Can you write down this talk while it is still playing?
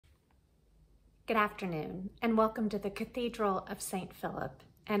Good afternoon, and welcome to the Cathedral of St. Philip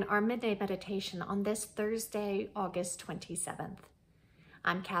and our midday meditation on this Thursday, August 27th.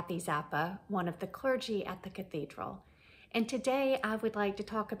 I'm Cathy Zappa, one of the clergy at the Cathedral, and today I would like to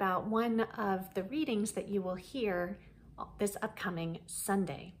talk about one of the readings that you will hear this upcoming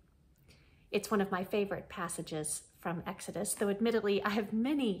Sunday. It's one of my favorite passages from Exodus, though admittedly I have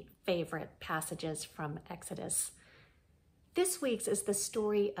many favorite passages from Exodus. This week's is the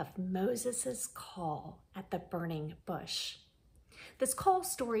story of Moses' call at the burning bush. This call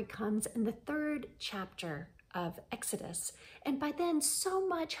story comes in the 3rd chapter of Exodus, and by then so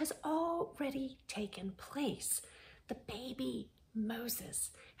much has already taken place. The baby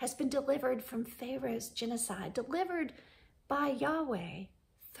Moses has been delivered from Pharaoh's genocide, delivered by Yahweh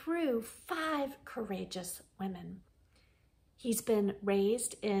through 5 courageous women. He's been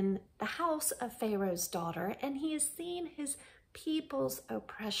raised in the house of Pharaoh's daughter, and he has seen his people's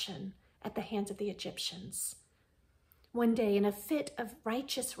oppression at the hands of the Egyptians. One day, in a fit of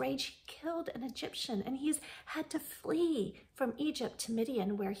righteous rage, he killed an Egyptian, and he's had to flee from Egypt to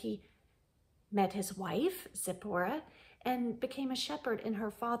Midian, where he met his wife, Zipporah, and became a shepherd in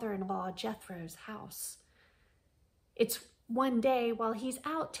her father-in-law, Jethro's house. It's one day while he's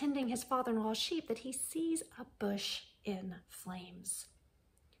out tending his father-in-law's sheep that he sees a bush in flames.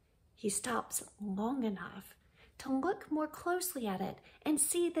 He stops long enough to look more closely at it and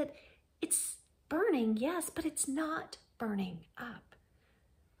see that it's burning, yes, but it's not burning up.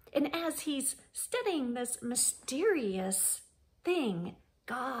 And as he's studying this mysterious thing,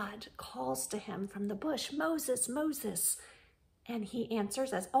 God calls to him from the bush, "Moses, Moses." And he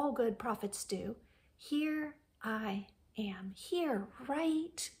answers, as all good prophets do, "Here I am, here,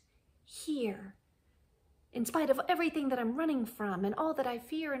 right here. In spite of everything that I'm running from and all that I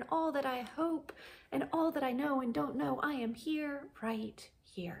fear and all that I hope and all that I know and don't know, I am here, right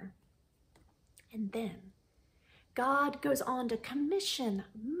here." And then God goes on to commission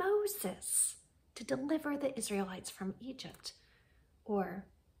Moses to deliver the Israelites from Egypt. Or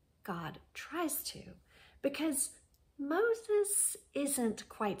God tries to, because Moses isn't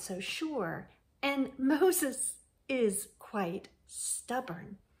quite so sure, and Moses is quite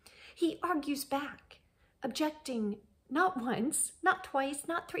stubborn. He argues back, objecting not once, not twice,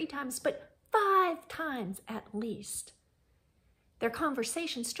 not 3 times, but 5 times at least. Their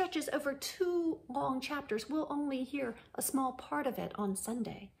conversation stretches over 2 long chapters. We'll only hear a small part of it on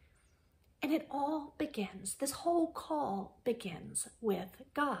Sunday. And it all begins, this whole call begins with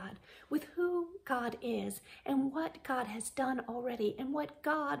God, with who God is and what God has done already and what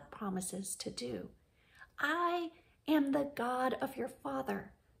God promises to do. "I am the God of your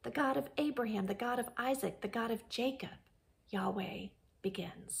father, the God of Abraham, the God of Isaac, the God of Jacob," Yahweh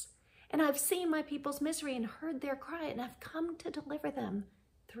begins. "And I've seen my people's misery and heard their cry, and I've come to deliver them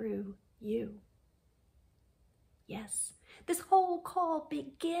through you." Yes, this whole call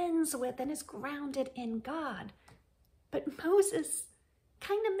begins with and is grounded in God. But Moses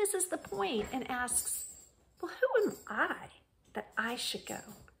kind of misses the point and asks, "Well, who am I that I should go?"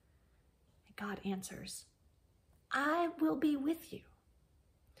 And God answers, "I will be with you."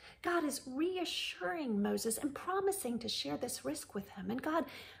 God is reassuring Moses and promising to share this risk with him. And God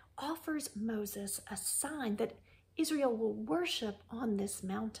offers Moses a sign that Israel will worship on this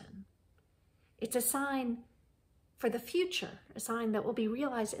mountain. It's a sign for the future, a sign that will be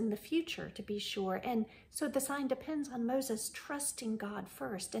realized in the future, to be sure. And so the sign depends on Moses trusting God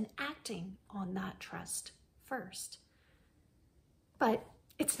first and acting on that trust first. But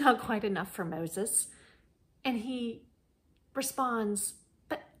it's not quite enough for Moses. And he responds,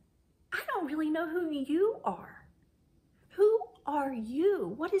 "But I don't really know who you are. Who are you?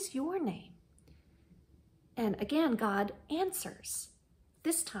 What is your name?" And again, God answers.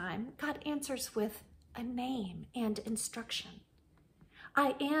 This time, God answers with a name and instruction.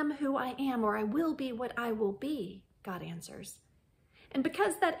 "I am who I am," or "I will be what I will be," God answers. And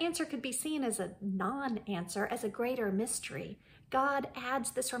because that answer could be seen as a non-answer, as a greater mystery, God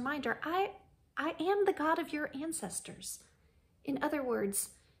adds this reminder, I am the God of your ancestors. In other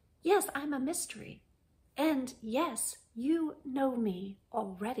words, yes, I'm a mystery. And yes, you know me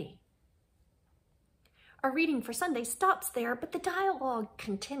already. Our reading for Sunday stops there, but the dialogue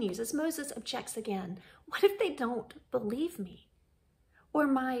continues as Moses objects again. "What if they don't believe me or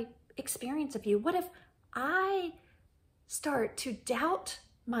my experience of you? What if I start to doubt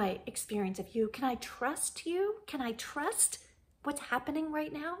my experience of you? Can I trust you? Can I trust what's happening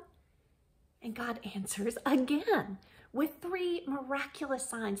right now?" And God answers again with 3 miraculous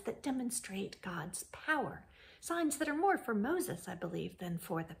signs that demonstrate God's power. Signs that are more for Moses, I believe, than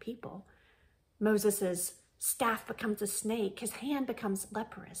for the people. Moses' staff becomes a snake, his hand becomes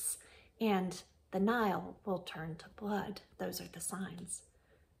leprous, and the Nile will turn to blood. Those are the signs.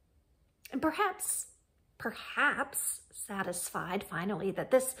 And perhaps satisfied finally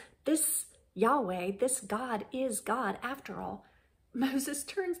that this Yahweh, this God is God after all, Moses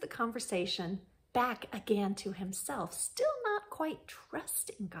turns the conversation back again to himself, still not quite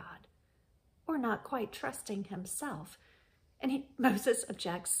trusting God or not quite trusting himself. And Moses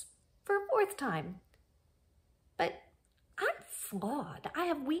objects for a fourth time. But I'm flawed. I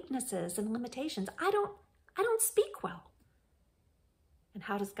have weaknesses and limitations. I don't speak well. And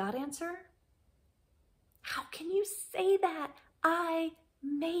how does God answer? How can you say that? I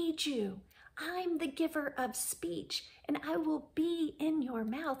made you. I'm the giver of speech, and I will be in your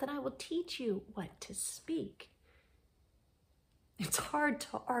mouth, and I will teach you what to speak. It's hard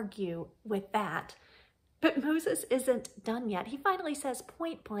to argue with that, but Moses isn't done yet. He finally says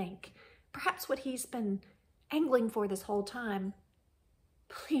point blank, perhaps what he's been angling for this whole time,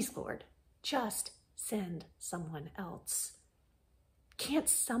 please, Lord, just send someone else. Can't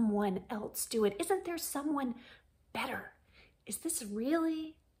someone else do it? Isn't there someone better? Is this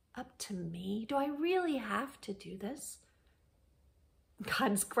really up to me? Do I really have to do this?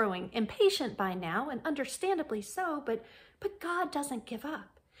 God's growing impatient by now, and understandably so, but God doesn't give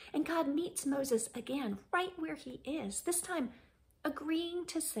up. And God meets Moses again right where he is, this time agreeing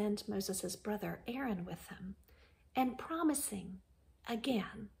to send Moses' brother Aaron with him and promising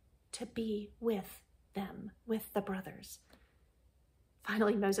again to be with them, with the brothers.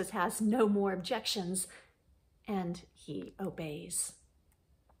 Finally, Moses has no more objections, and he obeys.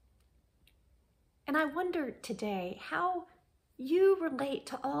 And I wonder today how you relate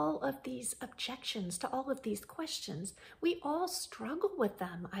to all of these objections, to all of these questions. We all struggle with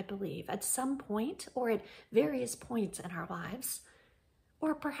them, I believe, at some point or at various points in our lives,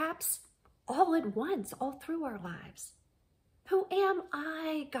 or perhaps all at once, all through our lives. Who am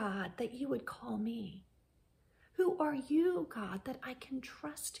I, God, that you would call me? Who are you, God, that I can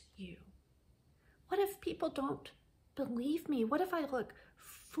trust you? What if people don't believe me? What if I look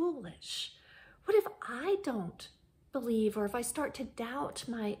foolish? What if I don't believe, or if I start to doubt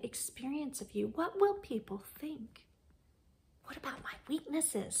my experience of you? What will people think? What about my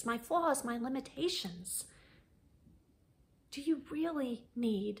weaknesses, my flaws, my limitations? Do you really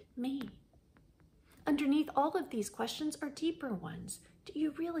need me? Underneath all of these questions are deeper ones. Do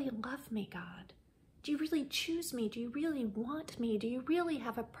you really love me, God? Do you really choose me? Do you really want me? Do you really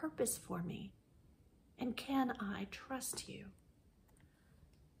have a purpose for me? And can I trust you?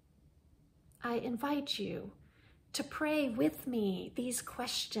 I invite you to pray with me these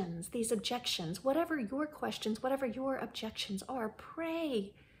questions, these objections, whatever your questions, whatever your objections are.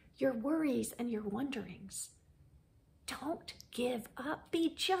 Pray your worries and your wonderings. Don't give up.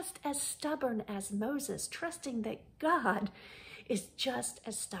 Be just as stubborn as Moses, trusting that God is just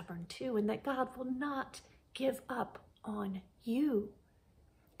as stubborn too, and that God will not give up on you.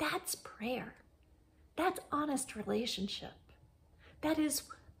 That's prayer. That's honest relationship. That is,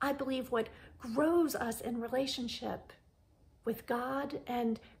 I believe, what grows us in relationship with God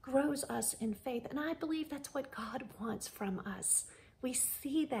and grows us in faith. And I believe that's what God wants from us. We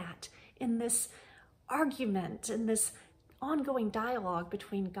see that in this argument, in this ongoing dialogue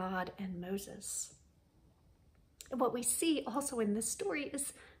between God and Moses. And what we see also in this story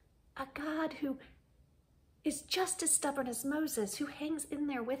is a God who is just as stubborn as Moses, who hangs in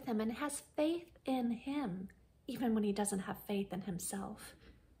there with him and has faith in him, even when he doesn't have faith in himself.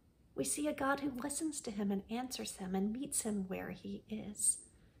 We see a God who listens to him and answers him and meets him where he is.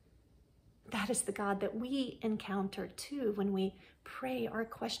 That is the God that we encounter too when we pray our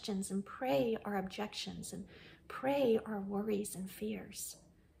questions and pray our objections and pray our worries and fears.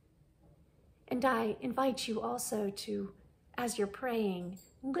 And I invite you also to, as you're praying,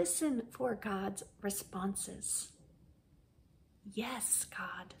 listen for God's responses. Yes,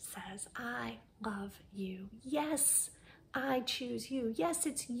 God says, I love you. Yes, I choose you. Yes,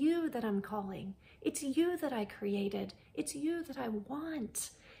 it's you that I'm calling. It's you that I created. It's you that I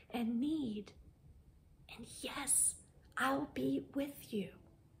want and need. And yes, I'll be with you.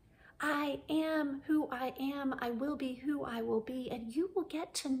 I am who I am. I will be who I will be. And you will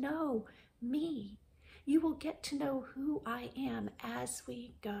get to know me. You will get to know who I am as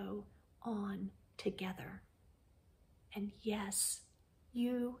we go on together. And yes,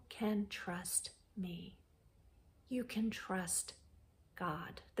 you can trust me. You can trust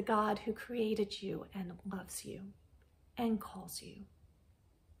God, the God who created you and loves you and calls you.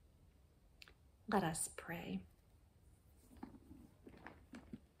 Let us pray.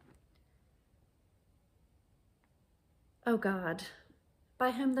 O God,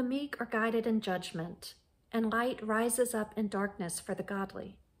 by whom the meek are guided in judgment, and light rises up in darkness for the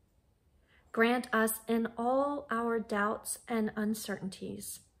godly, Grant us in all our doubts and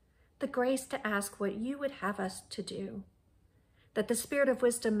uncertainties the grace to ask what you would have us to do, that the spirit of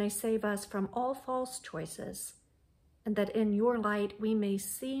wisdom may save us from all false choices, and that in your light we may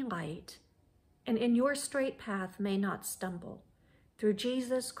see light, and in your straight path may not stumble. Through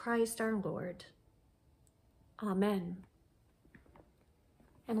Jesus Christ our Lord. Amen.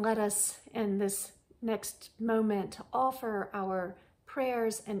 And let us, in this next moment, offer our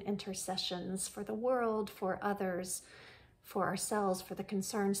prayers and intercessions for the world, for others, for ourselves, for the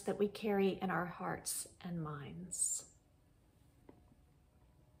concerns that we carry in our hearts and minds.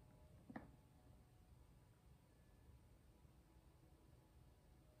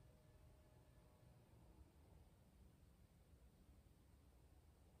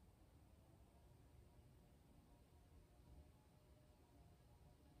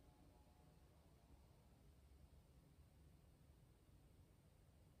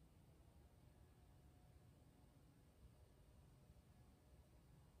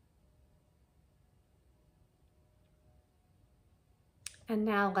 And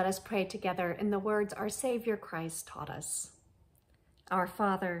now let us pray together in the words our Savior Christ taught us. Our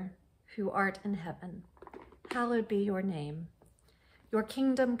Father, who art in heaven, hallowed be your name. Your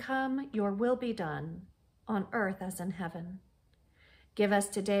kingdom come, your will be done, on earth as in heaven. Give us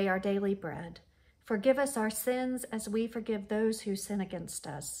today our daily bread. Forgive us our sins as we forgive those who sin against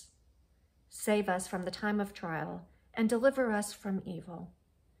us. Save us from the time of trial and deliver us from evil.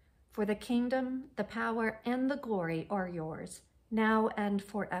 For the kingdom, the power, and the glory are yours, now and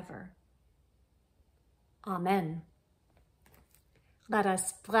forever. Amen. Let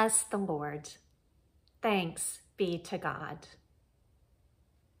us bless the Lord. Thanks be to God.